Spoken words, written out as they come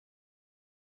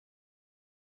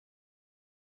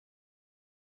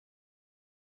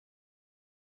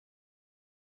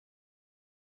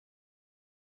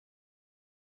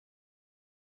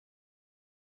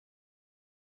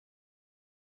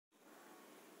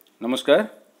Namaskar.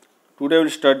 Today we will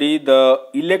study the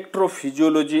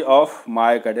electrophysiology of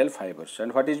myocardial fibers.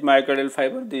 And what is myocardial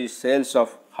fiber? The cells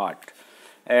of heart.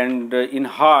 And in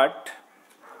heart,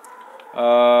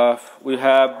 we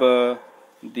have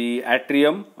the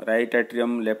atrium, right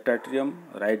atrium, left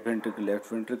ventricle, left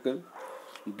ventricle.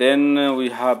 Then we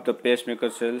have the pacemaker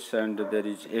cells, and there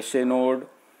is SA node,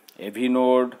 AV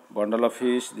node, bundle of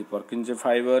His, the purkinje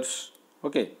fibers.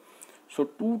 Okay. So,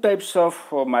 two types of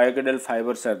myocardial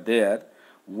fibers are there,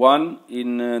 one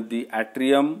in the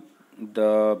atrium,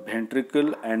 the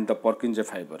ventricle and the purkinje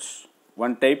fibers,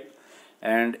 one type,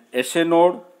 and SA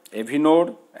node, AV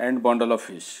node and bundle of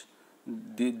His,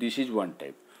 this is one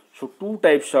type. So, two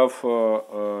types of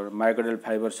myocardial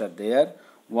fibers are there,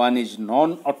 one is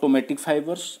non-automatic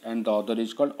fibers and the other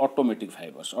is called automatic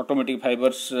fibers. Automatic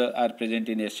fibers are present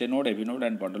in SA node, AV node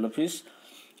and bundle of His,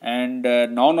 and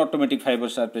non-automatic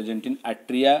fibers are present in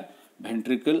atria,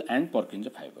 ventricle and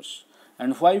purkinje fibers.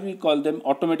 And why we call them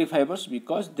automatic fibers?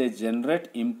 Because they generate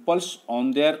impulse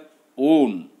on their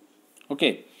own.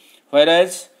 Okay.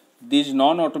 Whereas these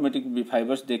non-automatic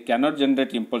fibers, they cannot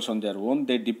generate impulse on their own.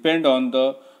 They depend on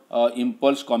the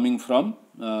impulse coming from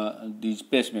these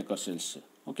pacemaker cells.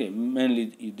 Okay,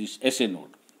 mainly this SA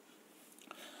node.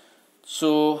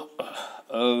 So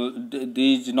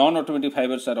these non-automatic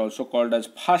fibers are also called as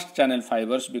fast channel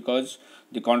fibers because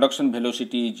the conduction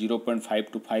velocity is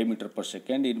 0.5 to 5 meter per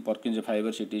second. In purkinje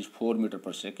fibers it is 4 meter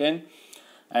per second.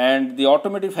 And the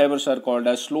automatic fibers are called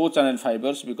as slow channel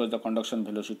fibers because the conduction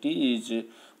velocity is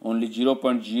only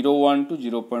 0.01 to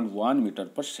 0.1 meter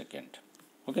per second.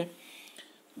 Okay.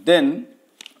 Then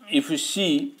if you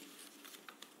see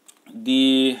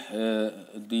the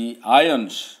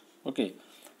ions, okay,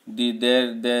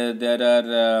 there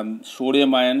are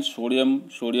sodium ions. Sodium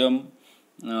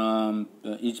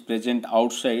is present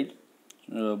outside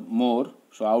more.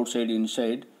 So outside,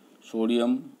 inside,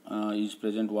 sodium is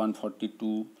present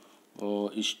 142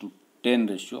 is to 10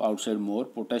 ratio. Outside more.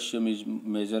 Potassium is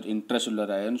major intracellular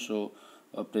ion. So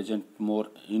present more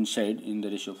inside in the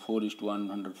ratio 4 is to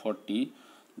 140.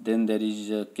 Then there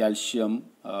is calcium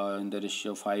in the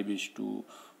ratio 5 is to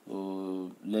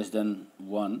less than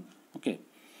 1. Okay.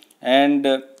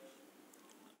 And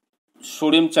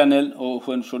sodium channel,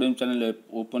 when sodium channel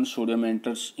opens, sodium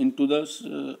enters into the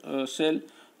cell.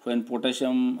 When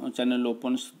potassium channel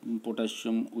opens,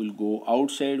 potassium will go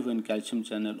outside. When calcium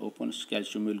channel opens,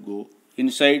 calcium will go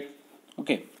inside.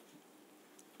 Okay.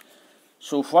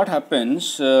 So what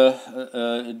happens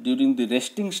during the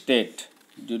resting state?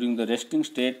 During the resting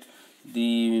state,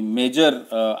 the major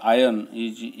ion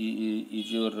is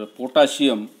your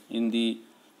potassium in the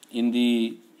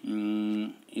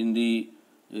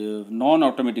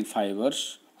non-automatic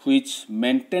fibers, which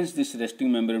maintains this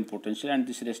resting membrane potential, and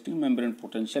this resting membrane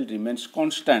potential remains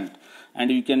constant.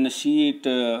 And you can see it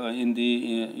in the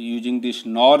using this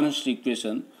Nernst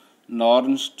equation,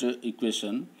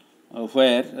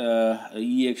 where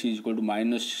Ex is equal to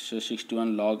minus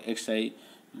 61 log Xi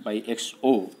by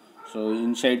XO. So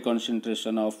inside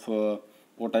concentration of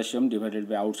potassium divided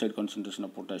by outside concentration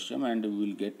of potassium, and we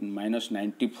will get minus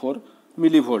 94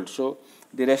 millivolts. So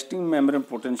the resting membrane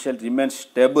potential remains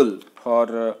stable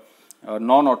for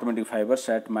non-automatic fibers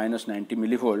at minus 90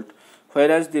 millivolt,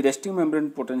 whereas the resting membrane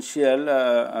potential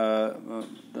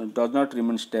does not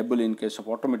remain stable in case of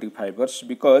automatic fibers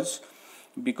because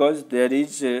there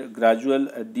is gradual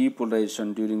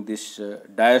depolation during this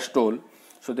diastole.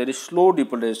 So there is slow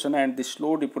depolation, and the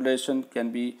slow depolation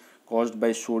can be caused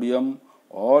by sodium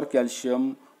or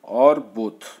calcium or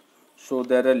both. So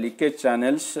there are leakage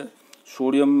channels,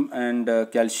 sodium and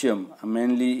calcium,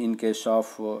 mainly in case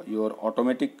of your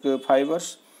automatic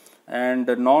fibers, and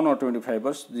non-automatic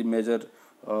fibers, the major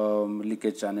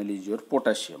leakage channel is your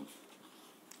potassium.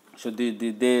 So they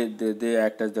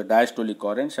act as the diastolic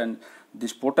currents, and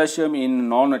this potassium in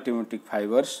non-automatic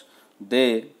fibers,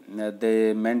 they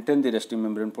maintain the resting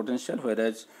membrane potential,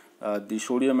 whereas the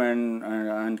sodium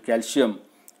and calcium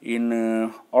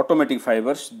in automatic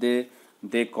fibers,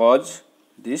 they cause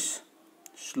this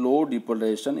slow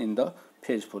depolation in the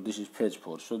phase 4. This is phase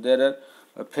 4. So there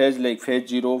are phase like phase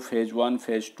 0, phase 1,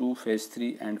 phase 2, phase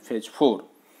 3 and phase 4.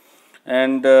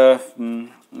 And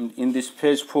in this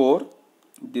phase 4,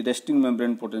 the resting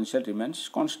membrane potential remains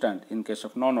constant in case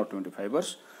of non-automatic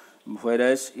fibers,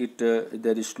 whereas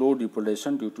there is slow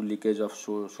depolation due to leakage of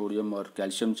sodium or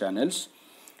calcium channels,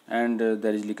 and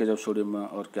there is leakage of sodium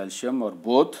or calcium or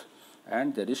both,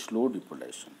 and there is slow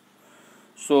depolation.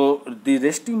 So the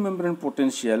resting membrane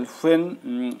potential, when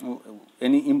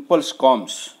any impulse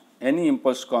comes,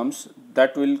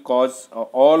 that will cause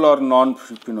all or none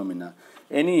phenomena.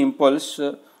 Any impulse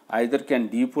either can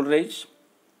depolarize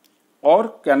or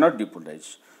cannot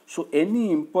depolarize. So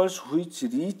any impulse which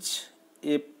reach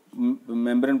a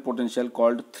membrane potential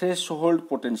called threshold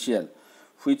potential,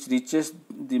 which reaches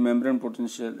the membrane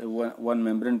potential, one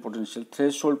membrane potential,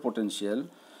 threshold potential,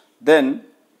 then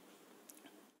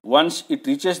once it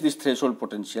reaches this threshold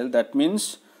potential, that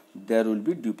means there will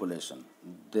be depolation.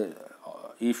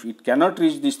 If it cannot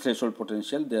reach this threshold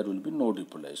potential, there will be no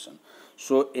depolation.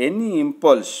 So any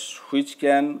impulse which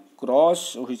can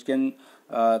cross, which can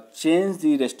change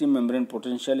the resting membrane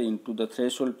potential into the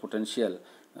threshold potential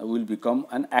will become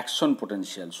an action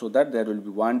potential, so that there will be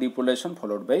one depolation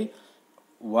followed by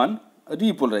one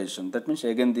repolarization. That means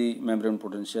again the membrane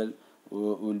potential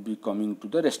will be coming to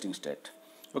the resting state.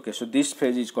 Okay, so this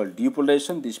phase is called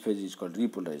depolation, this phase is called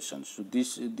repolarization. So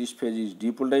this phase is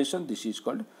depolarization, this is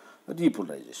called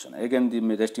repolarization. Again the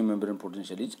resting membrane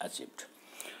potential is achieved.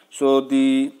 So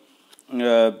the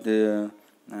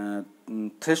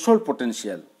threshold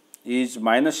potential is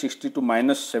 -60 to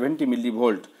 -70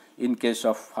 millivolt in case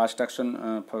of fast action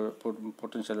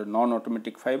potential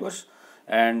non-automatic fibers,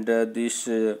 and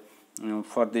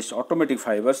for this automatic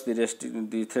fibers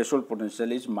the threshold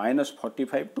potential is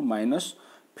 -45 to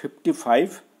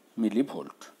 -55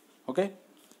 millivolt. Okay.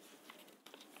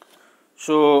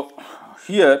 So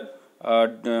here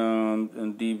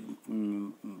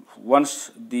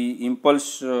once the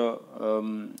impulse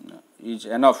is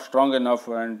enough, strong enough,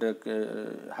 and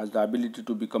has the ability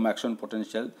to become action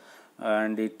potential,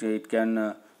 and it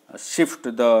can shift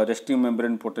the resting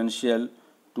membrane potential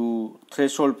to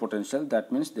threshold potential,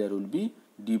 that means there will be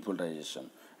depolarization.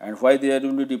 And why there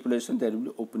will be depolation? There will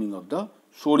be opening of the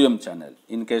sodium channel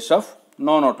in case of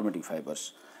non-automatic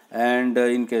fibers, and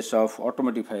in case of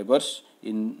automatic fibers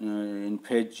in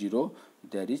phase 0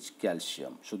 there is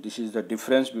calcium. So this is the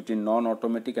difference between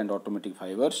non-automatic and automatic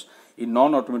fibers. In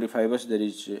non-automatic fibers there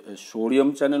is a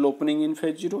sodium channel opening in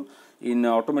phase 0. In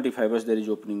automatic fibers there is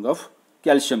opening of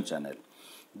calcium channel.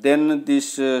 Then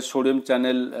this sodium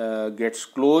channel gets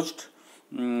closed,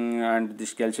 and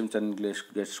this calcium channel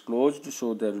gets closed,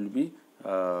 so there will be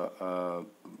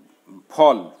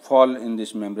fall in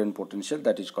this membrane potential,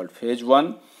 that is called phase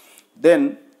 1.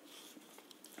 Then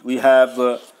we have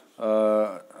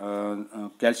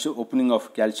calcium opening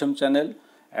of calcium channel.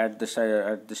 At the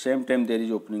same time there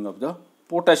is opening of the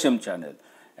potassium channel,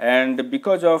 and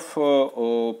because of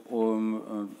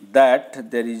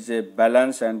that there is a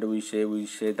balance, and we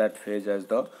say that phase as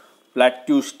the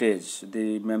plateau stage.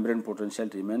 The membrane potential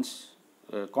remains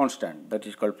constant, that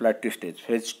is called plateau stage,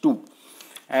 phase 2.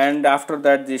 And after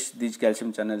that these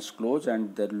calcium channels close,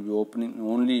 and there will be opening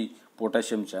only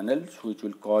potassium channels, which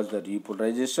will cause the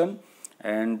repolarization,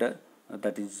 and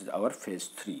that is our phase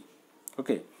 3.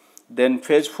 Okay. Then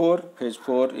phase 4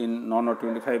 in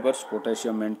non-automatic fibers,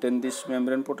 potassium maintain this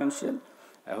membrane potential,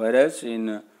 whereas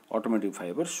in automatic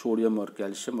fibers sodium or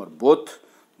calcium or both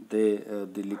the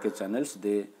leakage channels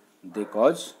they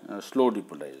cause slow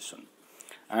depolarization.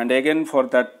 And again for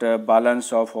that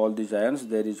balance of all these ions,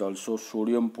 there is also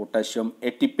sodium potassium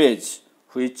ATPase,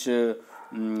 which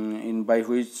by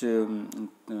which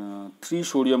 3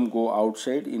 sodium go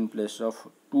outside in place of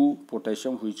 2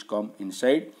 potassium which come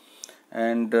inside,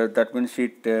 and that means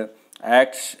it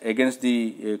acts against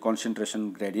the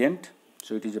concentration gradient.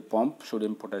 So it is a pump,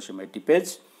 sodium potassium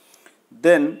ATPase.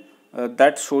 Then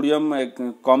that sodium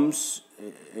comes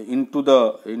into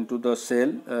the cell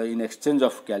in exchange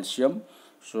of calcium,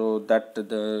 so that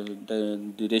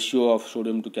the ratio of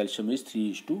sodium to calcium is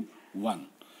 3:1.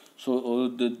 So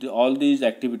all these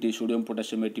activities, sodium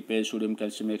potassium ATPase, sodium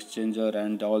calcium exchanger,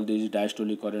 and all these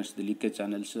diastolic currents, the leakage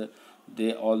channels,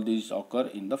 all these occur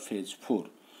in the phase 4.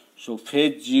 So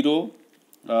phase 0,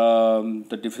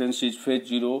 the difference is phase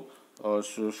 0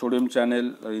 so sodium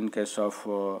channel in case of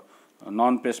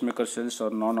non-pacemaker cells or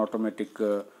non-automatic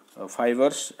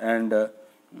fibers, and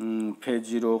phase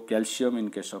 0 calcium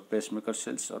in case of pacemaker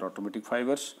cells or automatic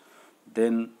fibers.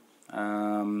 Then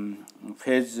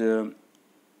phase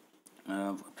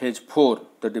 4,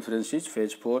 the difference is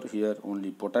phase 4 here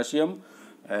only potassium,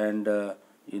 and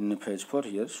in phase 4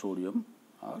 here sodium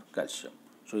or calcium.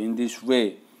 So in this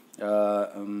way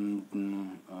the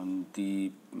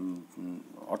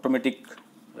automatic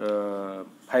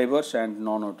fibers and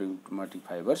non-automatic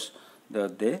fibers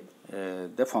they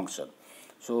function.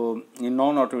 So in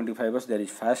non-automatic fibers there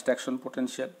is fast action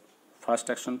potential,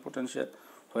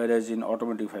 whereas in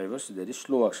automatic fibers there is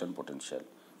slow action potential.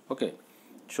 Okay.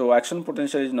 So action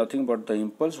potential is nothing but the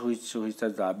impulse which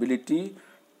has the ability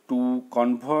to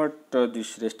convert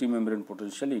this resting membrane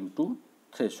potential into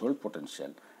threshold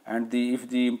potential. And if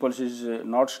the impulse is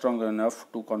not strong enough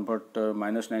to convert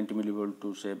 -90 millivolt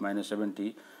to say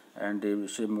 -70, and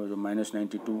say minus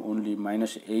 92 only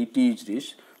minus 80 is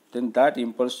this, then that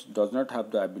impulse does not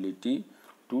have the ability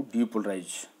to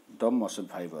depolarize the muscle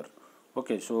fiber.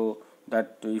 Okay, so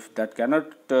that if that cannot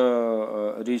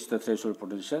reach the threshold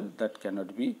potential, that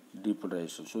cannot be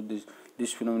depolarization. So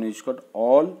this phenomenon is called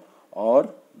all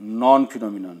or non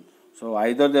phenomenon. So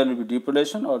either there will be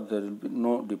depolation or there will be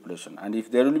no depolation, and if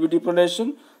there will be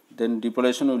depolation, then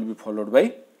depolation will be followed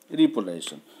by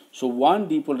repolarization. So one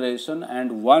depolarization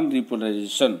and one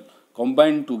repolarization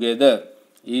combined together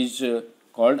is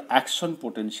called action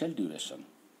potential duration.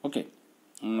 Okay,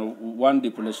 one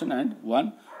depolation and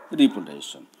one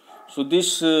repolarization. So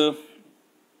this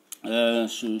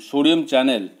sodium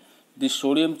channel,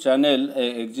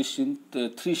 exists in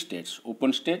three states: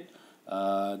 open state,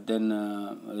 then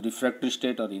refractory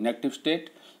state or inactive state,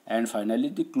 and finally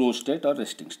the closed state or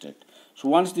resting state. So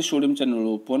once the sodium channel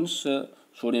opens,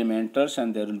 sodium enters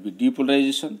and there will be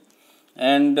depolarization,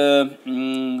 and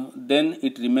then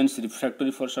it remains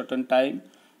refractory for certain time,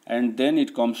 and then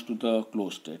it comes to the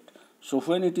closed state. So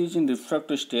when it is in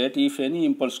refractory state, if any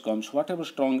impulse comes, whatever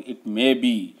strong it may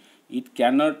be, it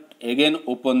cannot again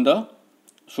open the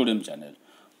sodium channel.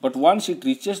 But once it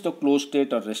reaches the closed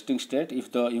state or resting state,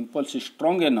 if the impulse is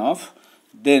strong enough,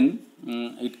 then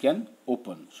it can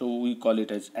open. So we call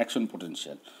it as action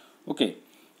potential. Okay,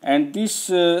 and this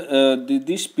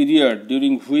this period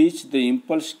during which the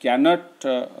impulse cannot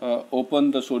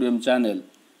open the sodium channel,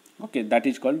 okay, that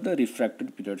is called the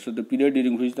refractory period. So the period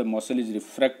during which the muscle is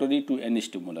refractory to any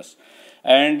stimulus,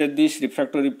 and this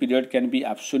refractory period can be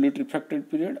absolute refractory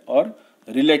period or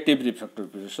relative refractory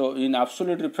period. So in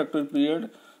absolute refractory period,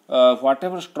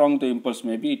 whatever strong the impulse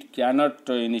may be, it cannot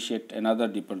initiate another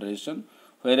depolarization.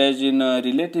 Whereas in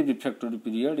relative refractory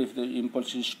period, if the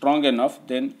impulse is strong enough,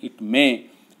 then it may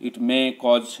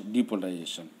cause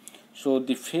depolarization. So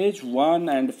the phase 1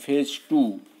 and phase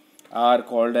 2 are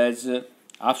called as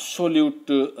absolute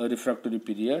refractory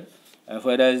period,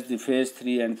 whereas the phase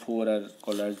 3 and 4 are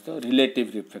called as the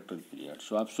relative refractory period.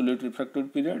 So absolute refractory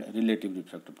period, relative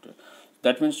refractory period.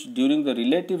 That means during the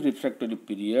relative refractory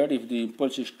period, if the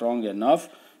impulse is strong enough,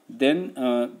 then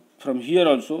from here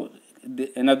also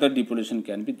another depolation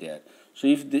can be there. So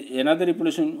if another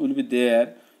depolation will be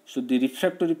there, so the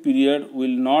refractory period will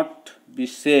not be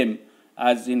same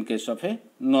as in case of a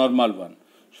normal one.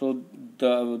 So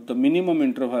the minimum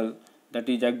interval that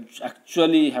is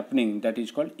actually happening, that is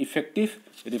called effective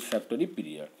refractory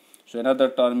period. So another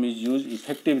term is used,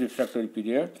 effective refractory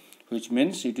period, which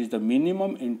means it is the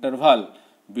minimum interval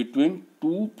between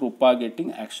two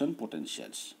propagating action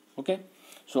potentials. Okay.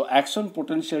 So action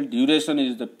potential duration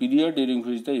is the period during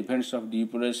which the events of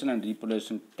depolation and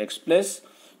repolation takes place.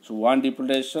 So one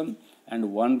depolation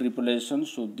and one repolation.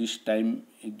 So this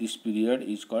period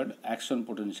is called action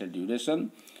potential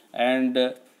duration,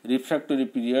 and refractory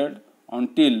period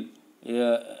until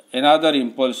another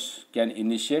impulse can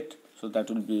initiate. So that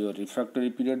will be a refractory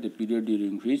period, the period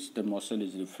during which the muscle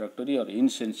is refractory or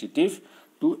insensitive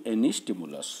to any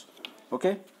stimulus.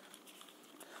 Okay.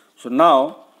 So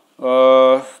now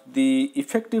the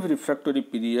effective refractory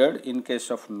period in case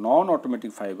of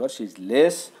non-automatic fibers is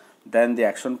less than the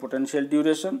action potential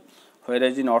duration,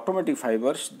 whereas in automatic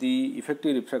fibers the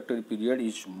effective refractory period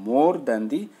is more than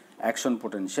the action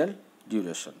potential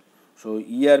duration. So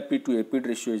ERP to EPID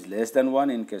ratio is less than 1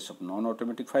 in case of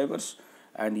non-automatic fibers,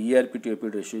 and ERP to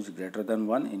EPID ratio is greater than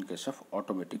 1 in case of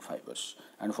automatic fibers.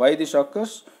 And why this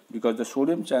occurs? Because the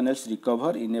sodium channels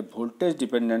recover in a voltage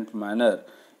dependent manner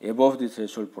above the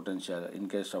threshold potential in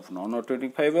case of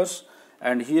non-automatic fibers,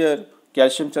 and here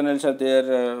calcium channels are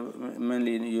there,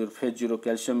 mainly in your phase 0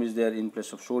 calcium is there in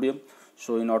place of sodium.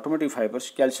 So in automatic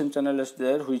fibers, calcium channel is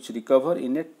there which recover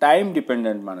in a time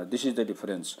dependent manner. This is the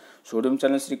difference. Sodium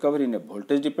channels recover in a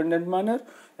voltage dependent manner,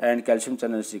 and calcium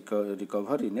channels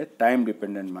recover in a time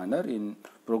dependent manner in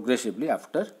progressively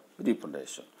after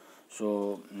repolation.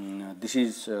 So this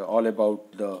is all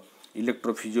about the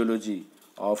electrophysiology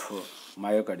of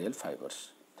myocardial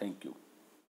fibers. Thank you.